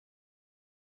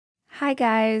Hi,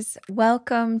 guys.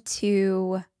 Welcome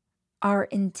to our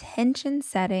intention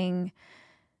setting,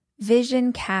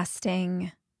 vision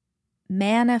casting,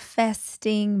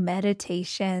 manifesting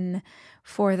meditation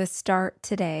for the Start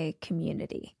Today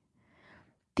community.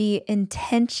 The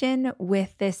intention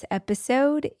with this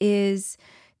episode is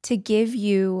to give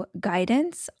you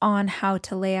guidance on how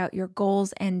to lay out your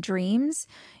goals and dreams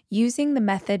using the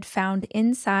method found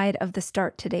inside of the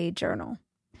Start Today journal.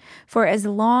 For as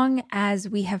long as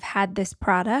we have had this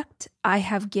product, I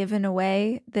have given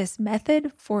away this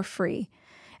method for free.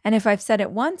 And if I've said it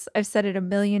once, I've said it a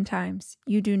million times.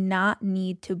 You do not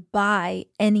need to buy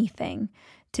anything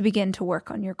to begin to work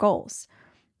on your goals.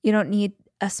 You don't need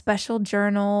a special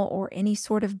journal or any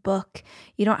sort of book.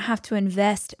 You don't have to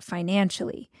invest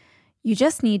financially. You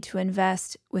just need to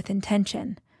invest with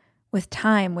intention, with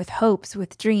time, with hopes,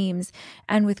 with dreams,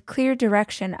 and with clear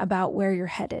direction about where you're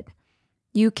headed.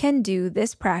 You can do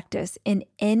this practice in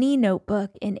any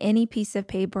notebook, in any piece of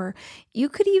paper. You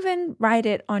could even write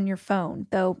it on your phone,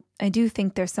 though I do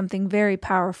think there's something very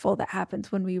powerful that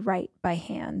happens when we write by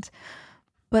hand.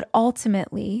 But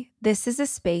ultimately, this is a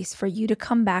space for you to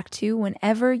come back to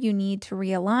whenever you need to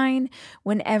realign,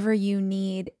 whenever you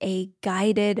need a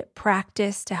guided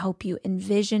practice to help you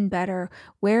envision better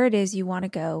where it is you want to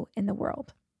go in the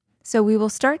world. So we will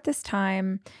start this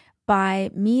time by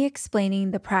me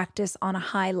explaining the practice on a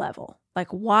high level. Like,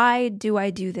 why do I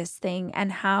do this thing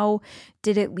and how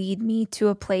did it lead me to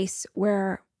a place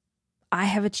where I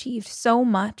have achieved so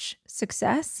much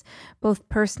success, both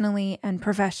personally and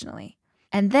professionally?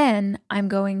 And then I'm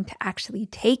going to actually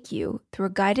take you through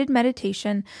a guided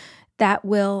meditation that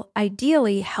will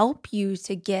ideally help you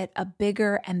to get a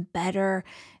bigger and better,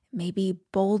 maybe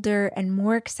bolder and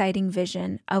more exciting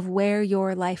vision of where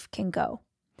your life can go.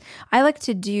 I like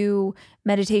to do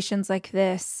meditations like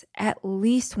this at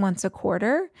least once a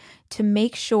quarter to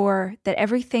make sure that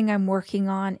everything I'm working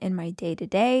on in my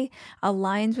day-to-day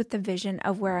aligns with the vision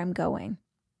of where I'm going.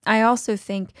 I also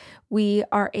think we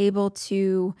are able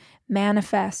to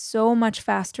manifest so much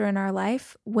faster in our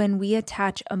life when we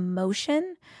attach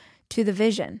emotion to the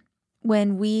vision.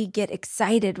 When we get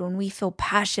excited, when we feel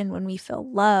passion, when we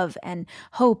feel love and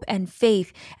hope and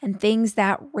faith and things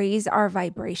that raise our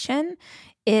vibration,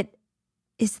 it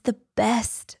is the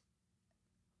best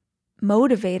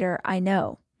motivator I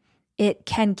know. It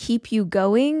can keep you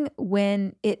going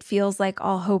when it feels like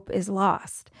all hope is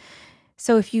lost.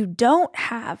 So if you don't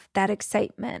have that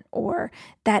excitement or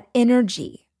that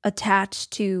energy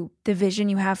attached to the vision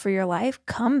you have for your life,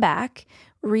 come back,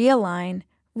 realign,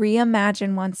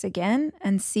 reimagine once again,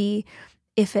 and see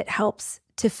if it helps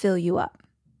to fill you up.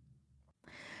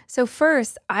 So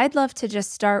first, I'd love to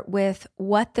just start with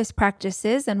what this practice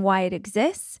is and why it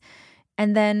exists,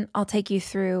 and then I'll take you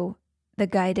through the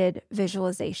guided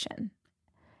visualization.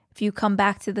 If you come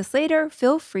back to this later,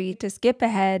 feel free to skip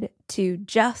ahead to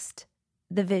just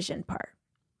the vision part.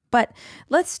 But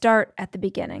let's start at the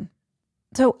beginning.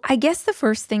 So I guess the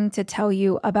first thing to tell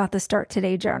you about the Start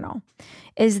Today journal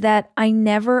is that I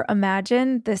never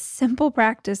imagined this simple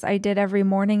practice I did every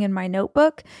morning in my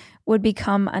notebook would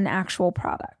become an actual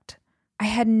product. I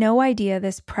had no idea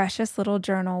this precious little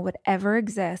journal would ever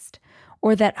exist,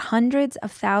 or that hundreds of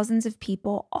thousands of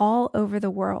people all over the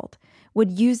world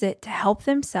would use it to help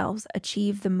themselves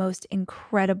achieve the most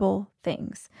incredible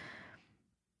things.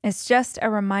 It's just a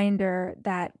reminder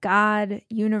that God,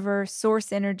 universe,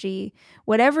 source energy,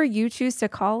 whatever you choose to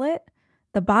call it,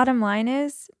 the bottom line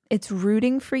is it's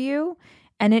rooting for you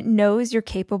and it knows you're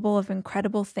capable of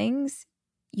incredible things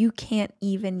you can't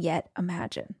even yet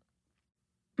imagine.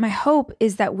 My hope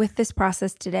is that with this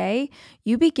process today,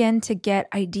 you begin to get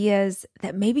ideas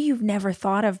that maybe you've never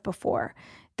thought of before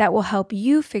that will help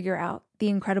you figure out the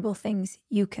incredible things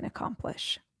you can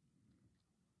accomplish.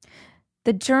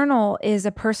 The journal is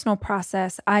a personal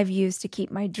process I've used to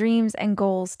keep my dreams and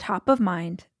goals top of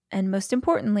mind, and most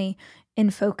importantly,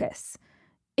 in focus.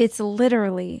 It's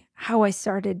literally how I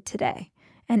started today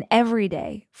and every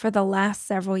day for the last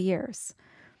several years.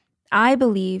 I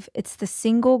believe it's the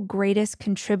single greatest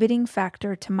contributing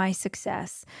factor to my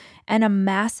success and a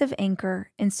massive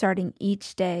anchor in starting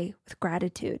each day with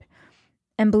gratitude.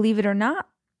 And believe it or not,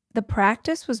 the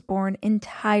practice was born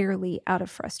entirely out of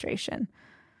frustration.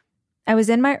 I was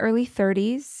in my early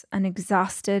 30s, an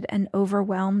exhausted and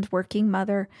overwhelmed working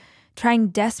mother, trying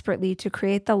desperately to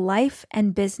create the life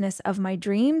and business of my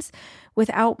dreams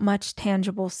without much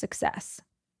tangible success.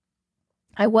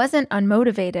 I wasn't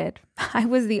unmotivated. I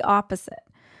was the opposite.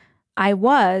 I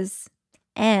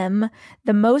am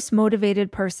the most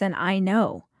motivated person I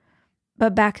know.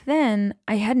 But back then,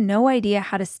 I had no idea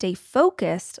how to stay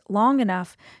focused long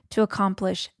enough to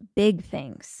accomplish big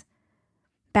things.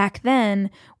 Back then,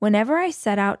 whenever I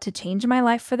set out to change my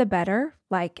life for the better,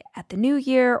 like at the new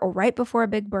year or right before a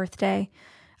big birthday,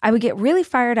 I would get really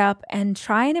fired up and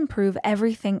try and improve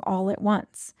everything all at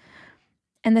once.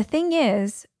 And the thing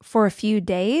is, for a few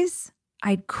days,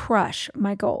 I'd crush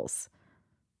my goals.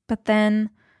 But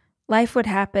then life would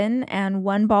happen and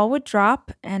one ball would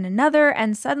drop and another,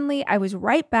 and suddenly I was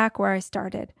right back where I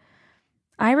started.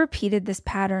 I repeated this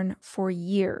pattern for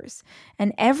years,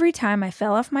 and every time I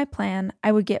fell off my plan,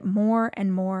 I would get more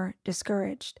and more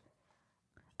discouraged.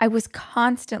 I was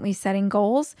constantly setting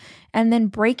goals and then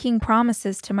breaking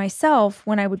promises to myself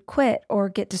when I would quit or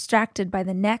get distracted by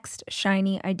the next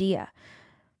shiny idea.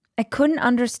 I couldn't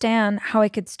understand how I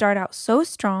could start out so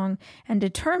strong and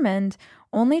determined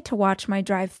only to watch my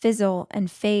drive fizzle and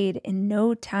fade in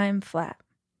no time flat.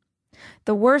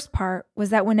 The worst part was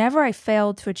that whenever I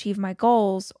failed to achieve my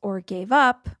goals or gave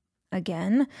up,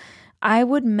 again, I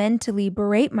would mentally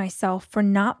berate myself for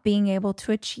not being able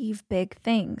to achieve big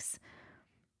things.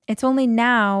 It's only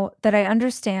now that I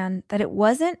understand that it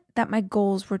wasn't that my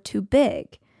goals were too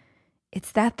big.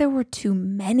 It's that there were too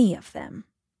many of them.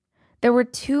 There were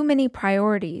too many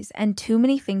priorities and too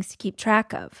many things to keep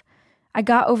track of. I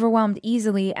got overwhelmed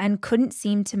easily and couldn't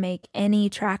seem to make any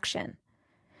traction.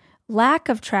 Lack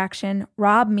of traction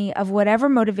robbed me of whatever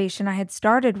motivation I had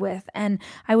started with, and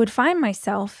I would find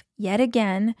myself, yet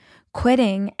again,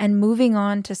 quitting and moving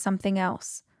on to something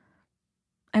else.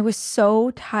 I was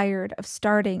so tired of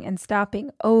starting and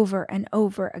stopping over and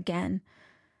over again.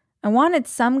 I wanted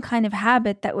some kind of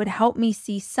habit that would help me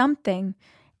see something,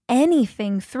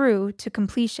 anything through to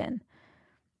completion,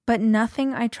 but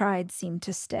nothing I tried seemed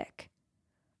to stick.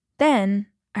 Then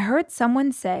I heard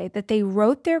someone say that they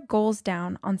wrote their goals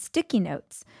down on sticky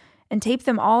notes and taped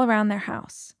them all around their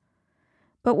house.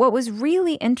 But what was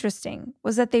really interesting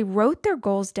was that they wrote their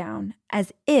goals down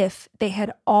as if they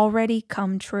had already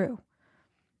come true.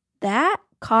 That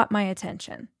caught my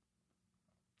attention.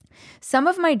 Some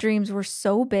of my dreams were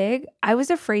so big, I was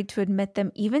afraid to admit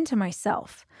them even to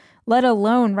myself, let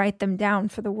alone write them down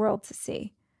for the world to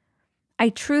see. I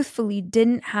truthfully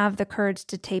didn't have the courage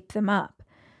to tape them up.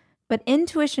 But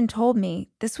intuition told me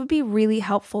this would be really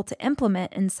helpful to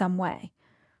implement in some way.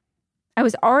 I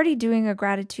was already doing a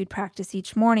gratitude practice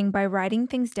each morning by writing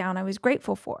things down I was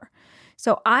grateful for.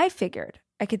 So I figured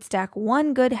I could stack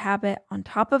one good habit on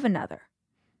top of another.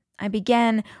 I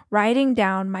began writing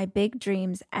down my big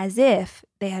dreams as if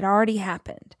they had already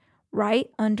happened, right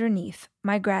underneath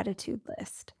my gratitude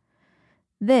list.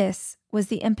 This was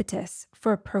the impetus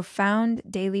for a profound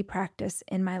daily practice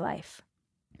in my life.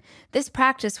 This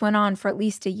practice went on for at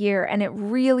least a year, and it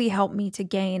really helped me to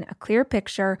gain a clear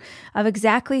picture of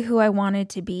exactly who I wanted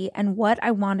to be and what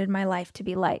I wanted my life to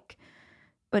be like.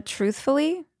 But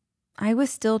truthfully, I was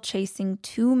still chasing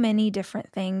too many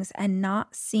different things and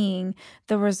not seeing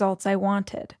the results I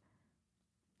wanted.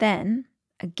 Then,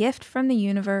 a gift from the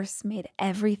universe made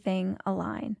everything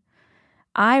align.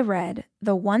 I read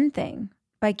The One Thing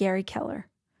by Gary Keller.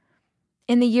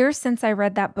 In the years since I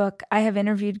read that book, I have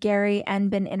interviewed Gary and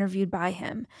been interviewed by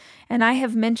him. And I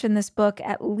have mentioned this book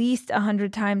at least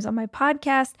 100 times on my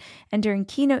podcast and during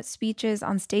keynote speeches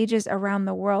on stages around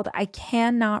the world. I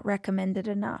cannot recommend it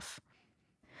enough.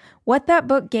 What that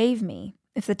book gave me,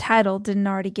 if the title didn't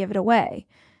already give it away,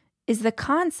 is the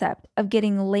concept of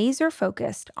getting laser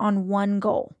focused on one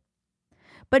goal.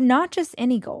 But not just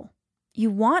any goal. You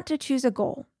want to choose a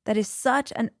goal that is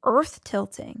such an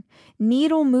earth-tilting,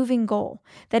 needle-moving goal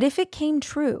that if it came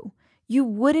true, you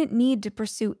wouldn't need to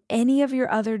pursue any of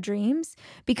your other dreams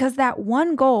because that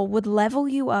one goal would level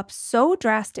you up so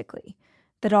drastically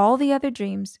that all the other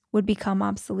dreams would become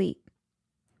obsolete.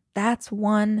 That's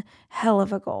one hell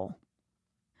of a goal.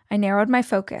 I narrowed my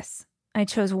focus. I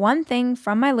chose one thing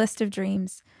from my list of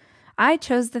dreams. I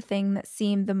chose the thing that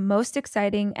seemed the most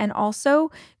exciting and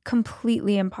also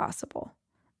completely impossible.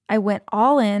 I went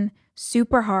all in,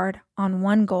 super hard on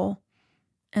one goal,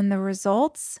 and the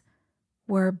results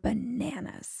were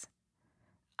bananas.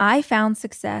 I found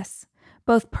success,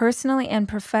 both personally and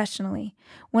professionally,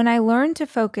 when I learned to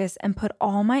focus and put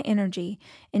all my energy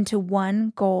into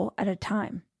one goal at a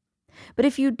time. But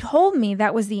if you'd told me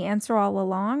that was the answer all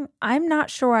along, I'm not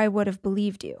sure I would have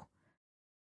believed you.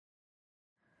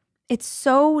 It's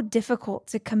so difficult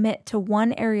to commit to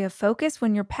one area of focus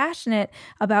when you're passionate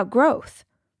about growth.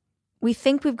 We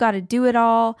think we've got to do it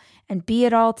all and be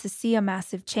it all to see a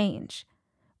massive change.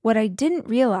 What I didn't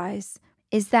realize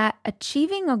is that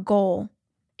achieving a goal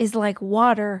is like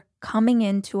water coming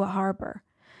into a harbor.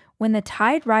 When the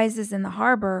tide rises in the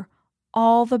harbor,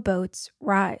 all the boats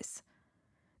rise.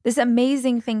 This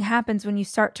amazing thing happens when you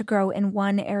start to grow in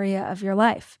one area of your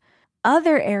life.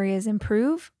 other areas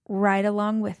improve right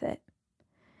along with it.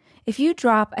 If you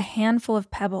drop a handful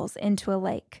of pebbles into a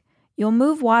lake, you'll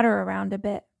move water around a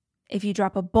bit. If you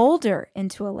drop a boulder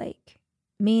into a lake,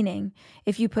 meaning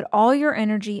if you put all your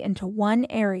energy into one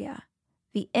area,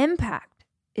 the impact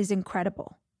is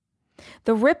incredible.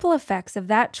 The ripple effects of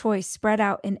that choice spread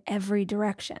out in every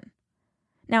direction.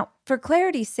 Now, for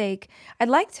clarity's sake, I'd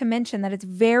like to mention that it's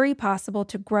very possible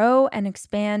to grow and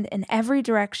expand in every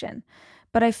direction,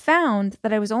 but I found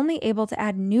that I was only able to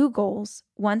add new goals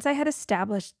once I had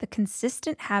established the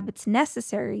consistent habits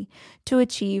necessary to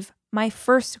achieve my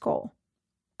first goal.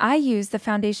 I use the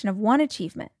foundation of one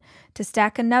achievement to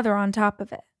stack another on top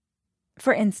of it.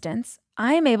 For instance,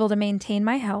 I am able to maintain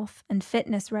my health and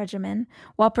fitness regimen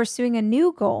while pursuing a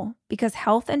new goal because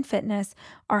health and fitness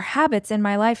are habits in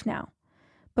my life now.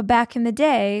 But back in the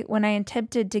day, when I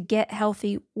attempted to get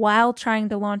healthy while trying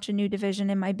to launch a new division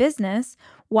in my business,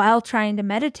 while trying to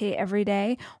meditate every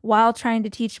day, while trying to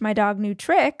teach my dog new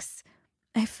tricks,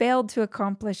 I failed to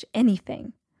accomplish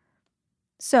anything.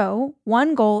 So,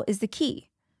 one goal is the key.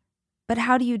 But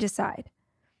how do you decide?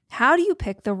 How do you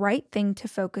pick the right thing to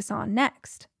focus on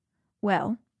next?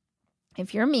 Well,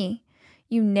 if you're me,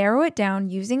 you narrow it down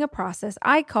using a process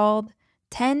I called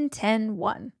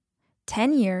 10-10-1.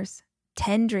 10 years,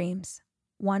 10 dreams,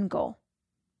 1 goal.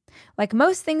 Like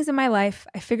most things in my life,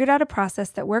 I figured out a process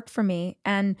that worked for me,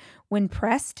 and when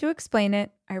pressed to explain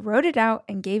it, I wrote it out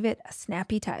and gave it a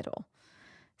snappy title.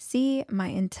 See my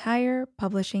entire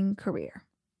publishing career.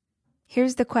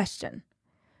 Here's the question.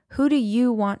 Who do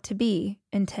you want to be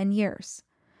in 10 years?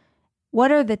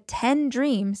 What are the 10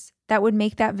 dreams that would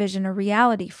make that vision a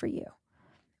reality for you?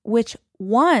 Which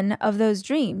one of those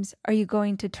dreams are you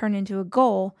going to turn into a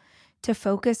goal to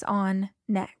focus on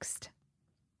next?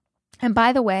 And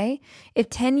by the way, if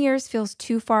 10 years feels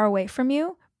too far away from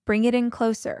you, bring it in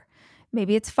closer.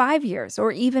 Maybe it's 5 years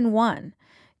or even 1.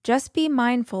 Just be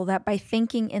mindful that by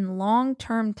thinking in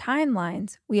long-term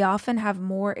timelines, we often have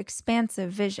more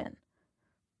expansive vision.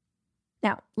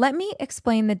 Now, let me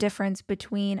explain the difference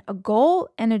between a goal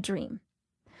and a dream.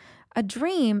 A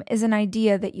dream is an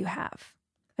idea that you have.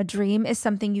 A dream is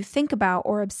something you think about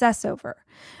or obsess over.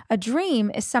 A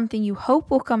dream is something you hope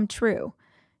will come true.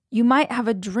 You might have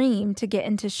a dream to get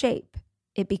into shape.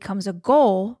 It becomes a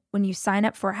goal when you sign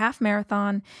up for a half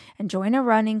marathon and join a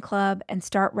running club and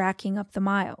start racking up the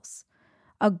miles.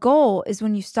 A goal is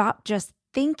when you stop just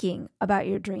thinking about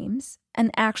your dreams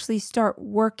and actually start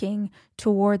working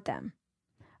toward them.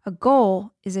 A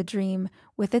goal is a dream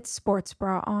with its sports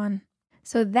bra on.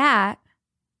 So that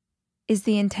is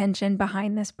the intention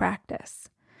behind this practice.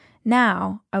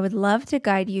 Now, I would love to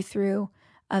guide you through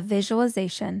a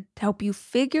visualization to help you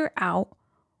figure out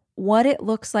what it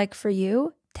looks like for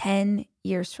you 10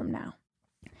 years from now.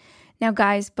 Now,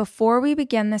 guys, before we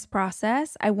begin this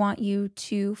process, I want you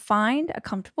to find a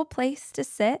comfortable place to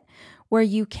sit where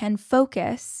you can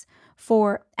focus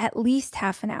for at least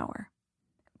half an hour.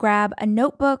 Grab a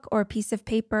notebook or a piece of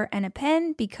paper and a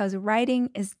pen because writing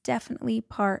is definitely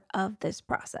part of this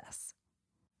process.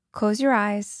 Close your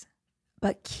eyes,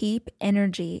 but keep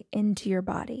energy into your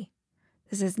body.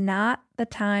 This is not the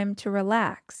time to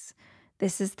relax.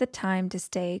 This is the time to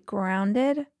stay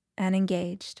grounded and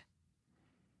engaged.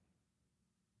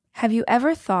 Have you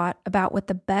ever thought about what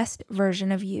the best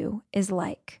version of you is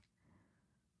like?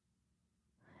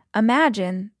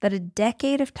 Imagine that a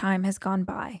decade of time has gone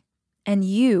by and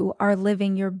you are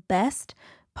living your best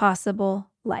possible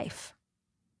life.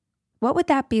 What would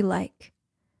that be like?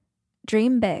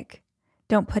 Dream big.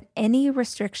 Don't put any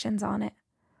restrictions on it.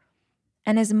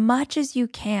 And as much as you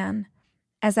can,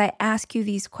 as I ask you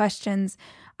these questions,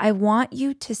 I want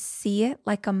you to see it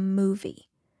like a movie.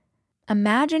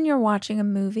 Imagine you're watching a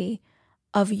movie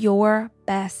of your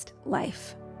best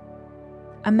life.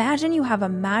 Imagine you have a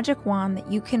magic wand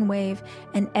that you can wave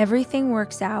and everything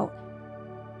works out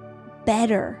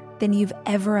better than you've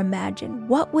ever imagined.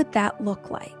 What would that look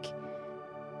like?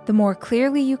 The more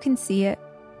clearly you can see it,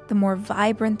 the more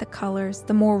vibrant the colors,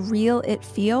 the more real it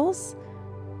feels,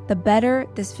 the better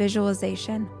this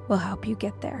visualization will help you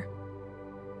get there.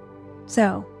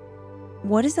 So,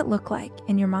 what does it look like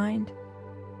in your mind?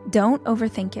 Don't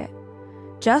overthink it.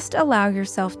 Just allow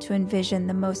yourself to envision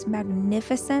the most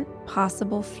magnificent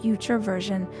possible future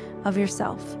version of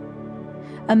yourself.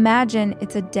 Imagine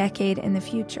it's a decade in the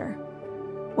future.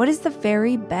 What is the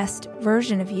very best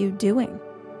version of you doing?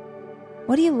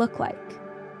 What do you look like?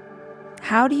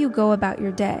 How do you go about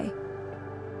your day?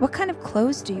 What kind of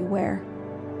clothes do you wear?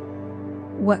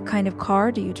 What kind of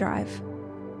car do you drive?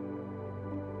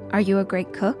 Are you a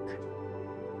great cook?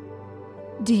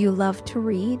 Do you love to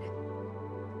read?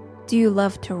 Do you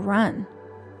love to run?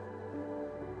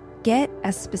 Get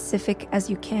as specific as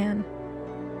you can.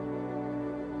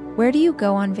 Where do you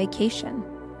go on vacation?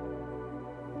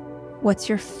 What's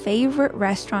your favorite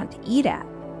restaurant to eat at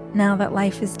now that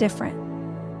life is different?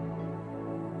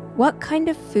 What kind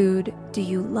of food do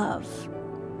you love?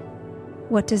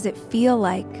 What does it feel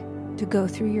like to go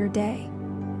through your day?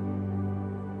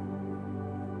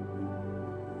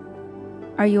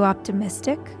 Are you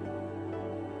optimistic?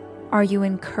 Are you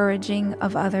encouraging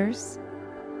of others?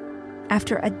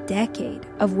 After a decade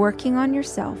of working on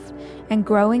yourself and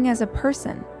growing as a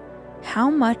person, how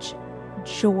much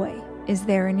joy is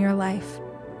there in your life?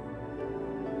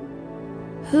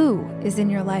 Who is in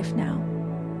your life now?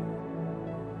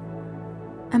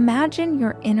 Imagine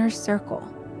your inner circle.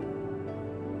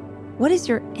 What is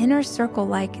your inner circle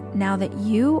like now that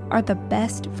you are the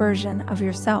best version of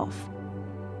yourself?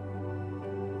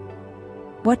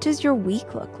 What does your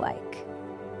week look like?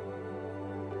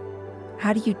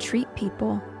 How do you treat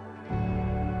people?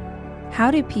 How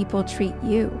do people treat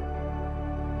you?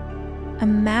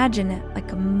 Imagine it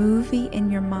like a movie in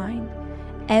your mind.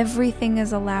 Everything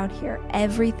is allowed here.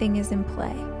 Everything is in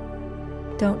play.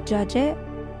 Don't judge it.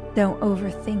 Don't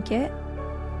overthink it.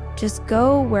 Just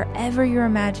go wherever your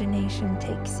imagination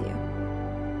takes you.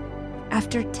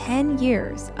 After 10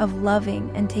 years of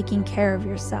loving and taking care of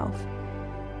yourself,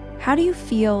 how do you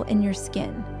feel in your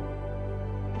skin?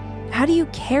 How do you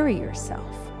carry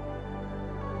yourself?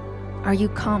 Are you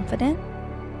confident?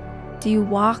 Do you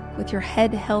walk with your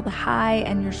head held high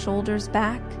and your shoulders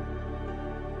back?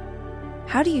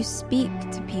 How do you speak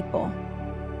to people?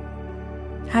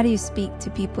 How do you speak to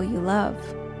people you love?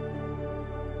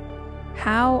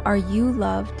 How are you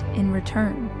loved in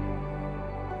return?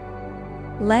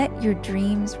 Let your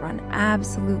dreams run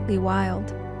absolutely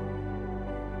wild.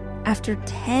 After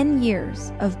 10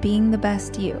 years of being the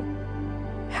best you,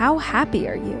 how happy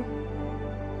are you?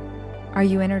 Are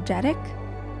you energetic?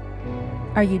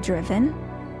 Are you driven?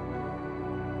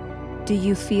 Do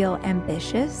you feel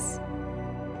ambitious?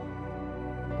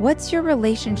 What's your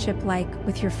relationship like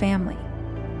with your family?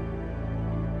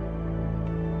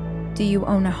 Do you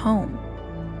own a home?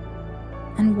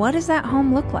 And what does that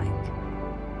home look like?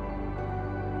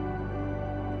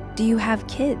 Do you have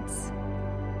kids?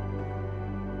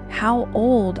 How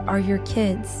old are your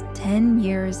kids 10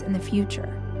 years in the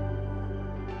future?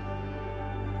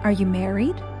 Are you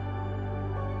married?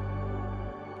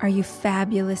 Are you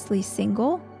fabulously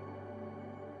single?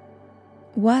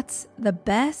 What's the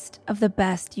best of the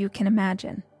best you can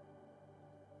imagine?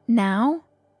 Now,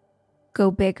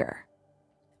 go bigger.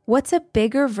 What's a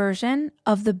bigger version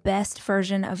of the best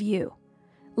version of you?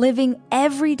 Living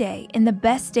every day in the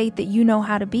best state that you know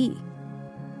how to be.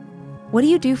 What do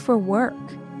you do for work?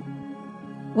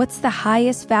 What's the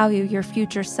highest value your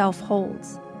future self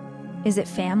holds? Is it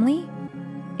family?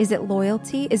 Is it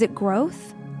loyalty? Is it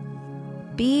growth?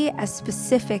 Be as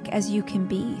specific as you can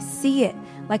be. See it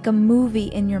like a movie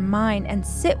in your mind and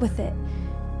sit with it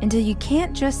until you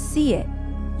can't just see it,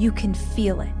 you can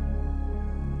feel it.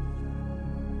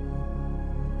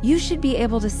 You should be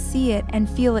able to see it and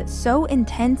feel it so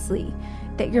intensely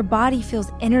that your body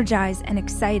feels energized and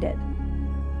excited.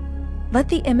 Let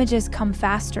the images come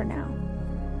faster now.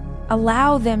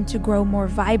 Allow them to grow more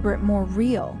vibrant, more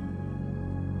real.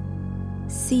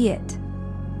 See it.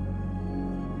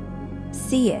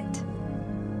 See it.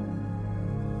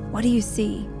 What do you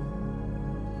see?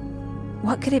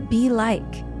 What could it be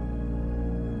like?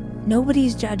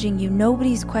 Nobody's judging you.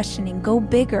 Nobody's questioning. Go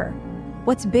bigger.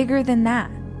 What's bigger than that?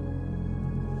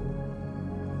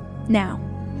 Now,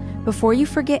 before you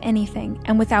forget anything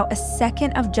and without a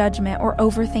second of judgment or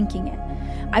overthinking it,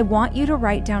 I want you to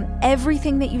write down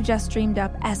everything that you just dreamed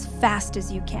up as fast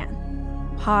as you can.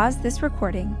 Pause this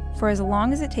recording for as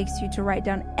long as it takes you to write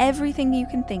down everything you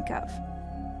can think of.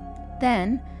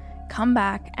 Then come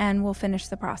back and we'll finish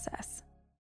the process.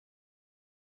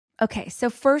 Okay, so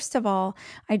first of all,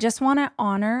 I just want to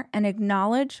honor and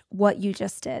acknowledge what you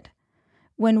just did.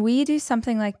 When we do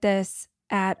something like this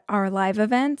at our live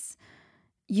events,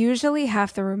 usually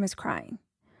half the room is crying.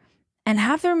 And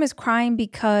half the room is crying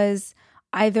because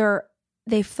either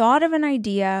they've thought of an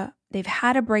idea, they've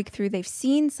had a breakthrough, they've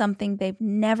seen something they've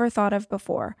never thought of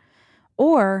before,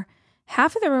 or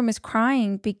half of the room is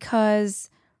crying because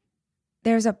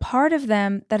there's a part of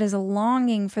them that is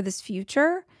longing for this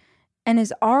future and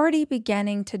is already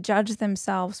beginning to judge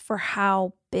themselves for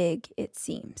how big it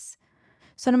seems.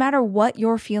 So no matter what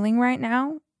you're feeling right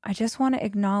now, I just want to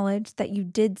acknowledge that you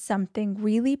did something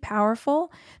really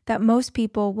powerful that most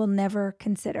people will never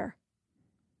consider.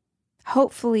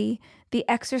 Hopefully, the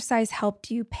exercise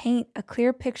helped you paint a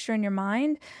clear picture in your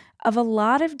mind of a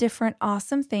lot of different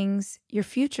awesome things your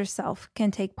future self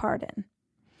can take part in.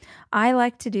 I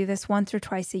like to do this once or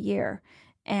twice a year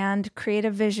and create a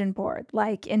vision board,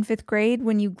 like in 5th grade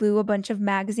when you glue a bunch of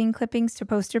magazine clippings to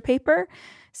poster paper.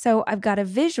 So I've got a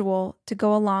visual to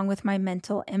go along with my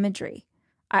mental imagery.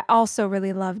 I also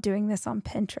really love doing this on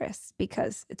Pinterest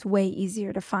because it's way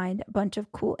easier to find a bunch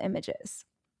of cool images.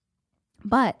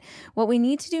 But what we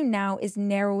need to do now is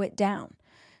narrow it down.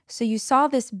 So you saw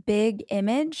this big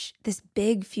image, this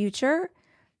big future.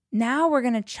 Now we're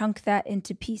going to chunk that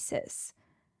into pieces.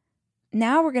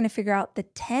 Now we're going to figure out the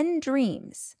 10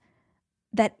 dreams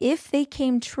that, if they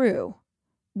came true,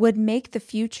 would make the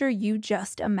future you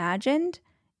just imagined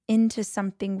into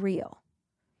something real.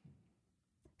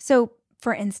 So,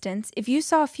 for instance, if you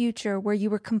saw a future where you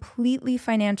were completely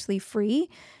financially free,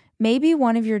 maybe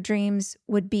one of your dreams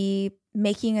would be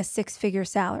making a 6-figure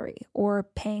salary, or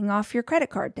paying off your credit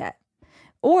card debt,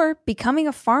 or becoming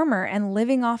a farmer and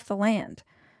living off the land.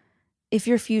 If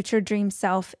your future dream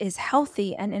self is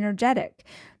healthy and energetic,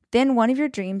 then one of your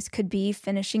dreams could be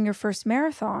finishing your first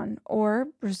marathon, or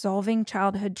resolving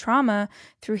childhood trauma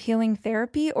through healing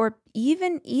therapy, or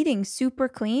even eating super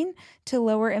clean to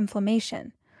lower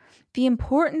inflammation. The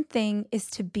important thing is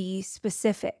to be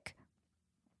specific.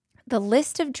 The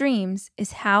list of dreams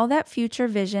is how that future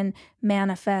vision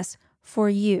manifests for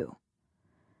you.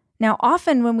 Now,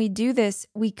 often when we do this,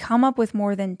 we come up with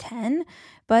more than 10,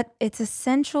 but it's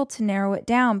essential to narrow it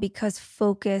down because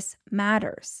focus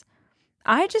matters.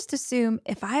 I just assume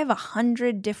if I have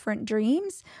 100 different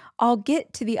dreams, I'll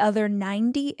get to the other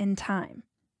 90 in time.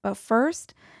 But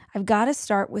first, I've got to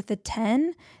start with the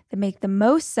 10 that make the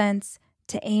most sense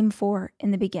to aim for in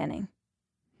the beginning.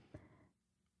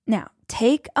 Now,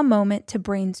 take a moment to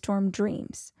brainstorm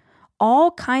dreams.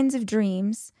 All kinds of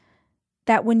dreams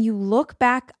that when you look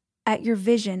back at your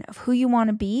vision of who you want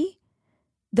to be,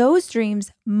 those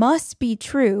dreams must be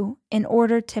true in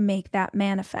order to make that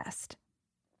manifest.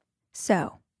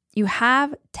 So, you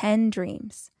have 10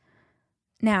 dreams.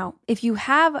 Now, if you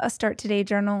have a Start Today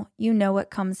journal, you know what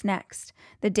comes next.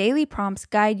 The daily prompts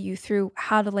guide you through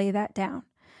how to lay that down.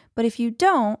 But if you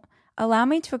don't, allow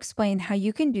me to explain how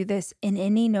you can do this in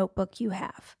any notebook you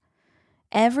have.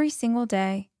 Every single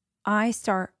day, I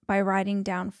start by writing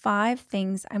down 5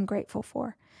 things I'm grateful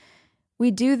for.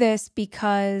 We do this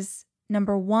because,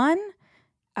 number 1,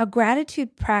 a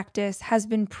gratitude practice has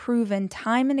been proven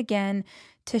time and again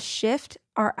to shift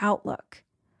our outlook.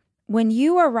 When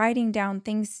you are writing down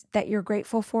things that you're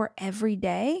grateful for every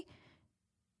day,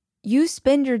 you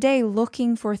spend your day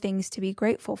looking for things to be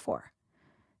grateful for.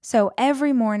 So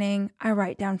every morning, I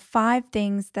write down 5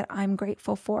 things that I'm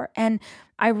grateful for. And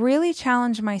I really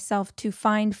challenge myself to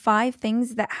find 5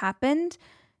 things that happened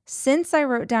since I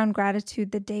wrote down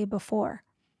gratitude the day before.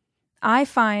 I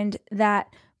find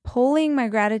that pulling my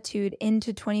gratitude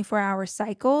into 24-hour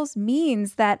cycles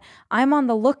means that I'm on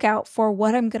the lookout for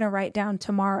what I'm going to write down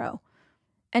tomorrow.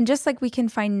 And just like we can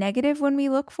find negative when we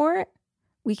look for it,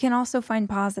 we can also find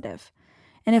positive.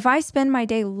 And if I spend my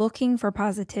day looking for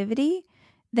positivity,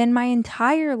 then my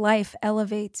entire life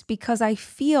elevates because I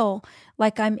feel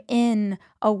like I'm in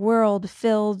a world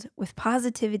filled with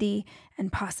positivity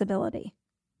and possibility.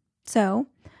 So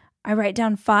I write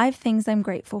down 5 things I'm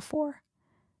grateful for.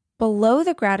 Below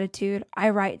the gratitude, I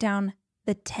write down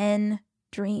the 10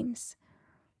 dreams.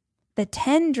 The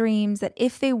 10 dreams that,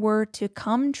 if they were to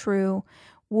come true,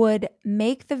 would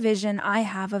make the vision I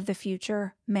have of the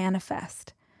future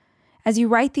manifest. As you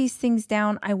write these things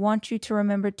down, I want you to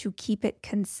remember to keep it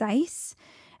concise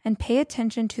and pay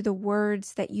attention to the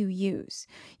words that you use.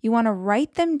 You want to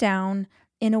write them down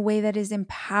in a way that is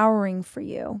empowering for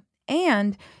you,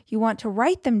 and you want to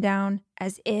write them down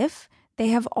as if they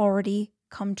have already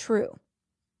come true.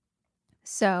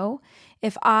 So,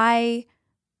 if I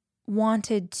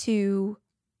wanted to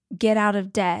get out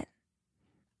of debt,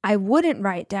 I wouldn't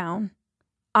write down,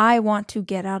 I want to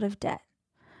get out of debt.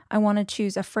 I want to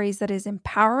choose a phrase that is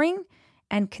empowering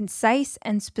and concise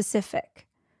and specific.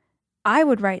 I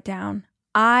would write down,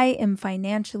 I am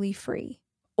financially free,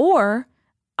 or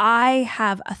I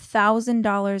have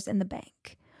 $1,000 in the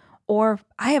bank, or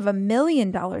I have $1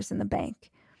 million in the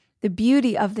bank. The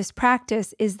beauty of this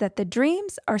practice is that the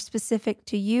dreams are specific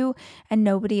to you and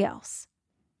nobody else.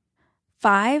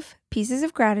 5 pieces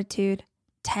of gratitude,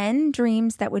 10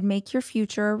 dreams that would make your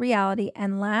future a reality,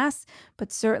 and last,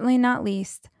 but certainly not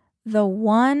least, the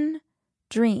one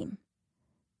dream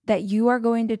that you are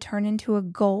going to turn into a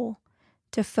goal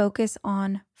to focus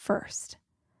on first.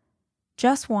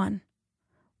 Just one.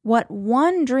 What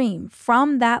one dream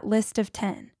from that list of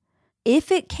 10,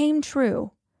 if it came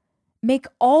true, make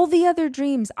all the other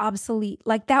dreams obsolete.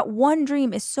 Like that one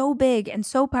dream is so big and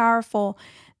so powerful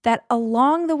that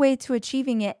along the way to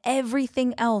achieving it,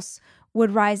 everything else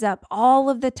would rise up. All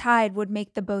of the tide would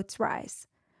make the boats rise.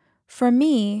 For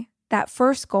me, that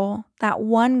first goal, that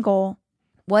one goal,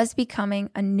 was becoming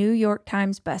a New York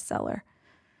Times bestseller.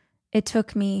 It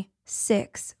took me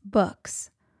 6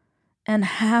 books and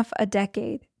half a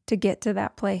decade to get to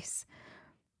that place.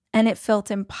 And it felt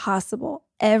impossible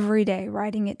every day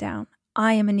writing it down.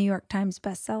 I am a New York Times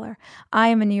bestseller. I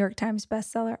am a New York Times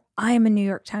bestseller. I am a New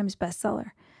York Times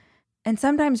bestseller. And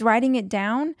sometimes writing it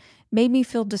down made me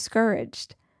feel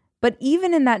discouraged. But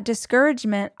even in that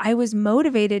discouragement, I was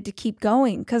motivated to keep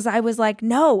going because I was like,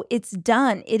 no, it's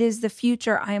done. It is the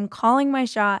future. I am calling my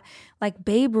shot like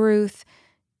Babe Ruth.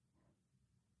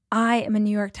 I am a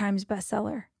New York Times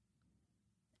bestseller.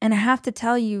 And I have to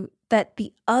tell you that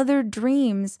the other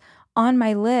dreams on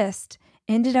my list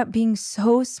ended up being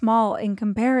so small in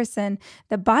comparison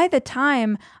that by the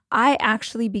time I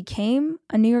actually became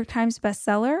a New York Times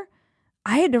bestseller,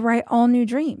 I had to write all new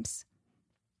dreams.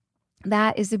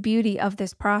 That is the beauty of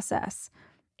this process.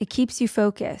 It keeps you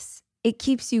focused. It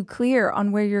keeps you clear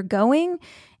on where you're going,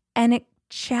 and it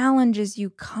challenges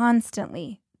you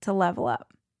constantly to level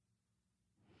up.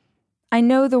 I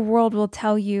know the world will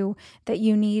tell you that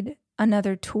you need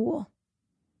another tool,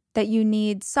 that you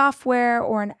need software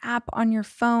or an app on your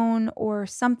phone or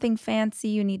something fancy.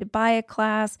 You need to buy a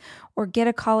class or get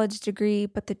a college degree.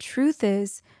 But the truth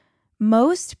is,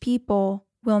 most people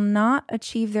will not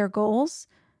achieve their goals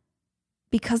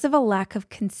because of a lack of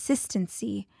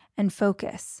consistency and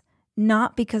focus,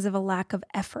 not because of a lack of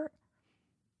effort.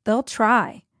 They'll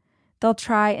try. They'll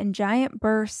try in giant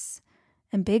bursts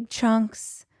and big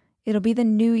chunks. It'll be the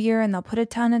new year and they'll put a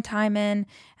ton of time in,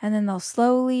 and then they'll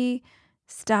slowly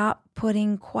stop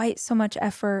putting quite so much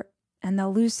effort and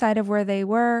they'll lose sight of where they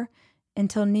were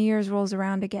until New Year's rolls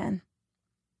around again.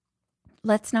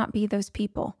 Let's not be those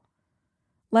people.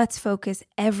 Let's focus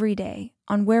every day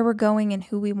on where we're going and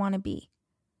who we want to be.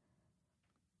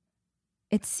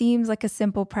 It seems like a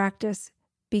simple practice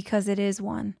because it is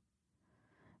one.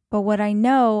 But what I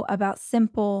know about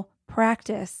simple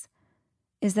practice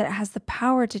is that it has the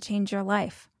power to change your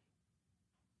life.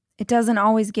 It doesn't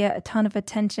always get a ton of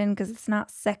attention because it's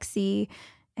not sexy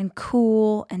and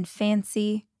cool and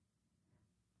fancy.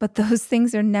 But those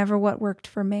things are never what worked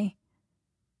for me.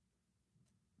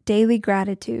 Daily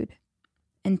gratitude,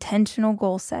 intentional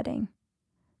goal setting,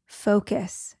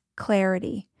 focus,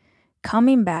 clarity,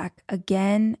 coming back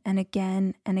again and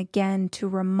again and again to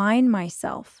remind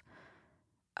myself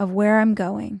of where I'm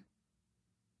going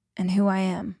and who I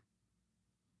am.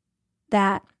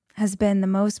 That has been the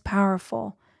most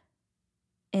powerful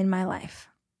in my life.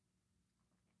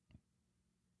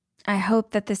 I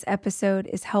hope that this episode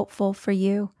is helpful for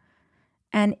you.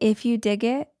 And if you dig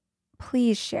it,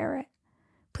 please share it.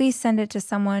 Please send it to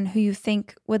someone who you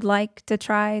think would like to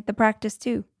try the practice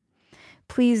too.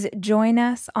 Please join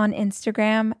us on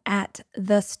Instagram at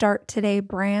The Start Today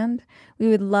Brand. We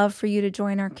would love for you to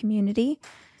join our community.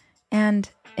 And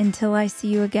until I see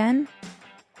you again,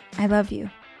 I love you.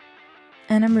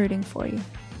 And I'm rooting for you.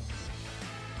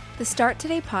 The Start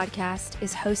Today podcast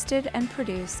is hosted and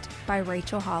produced by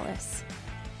Rachel Hollis.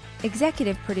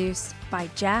 Executive produced by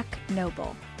Jack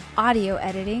Noble. Audio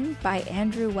editing by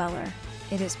Andrew Weller.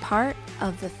 It is part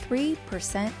of the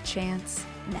 3% Chance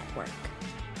Network.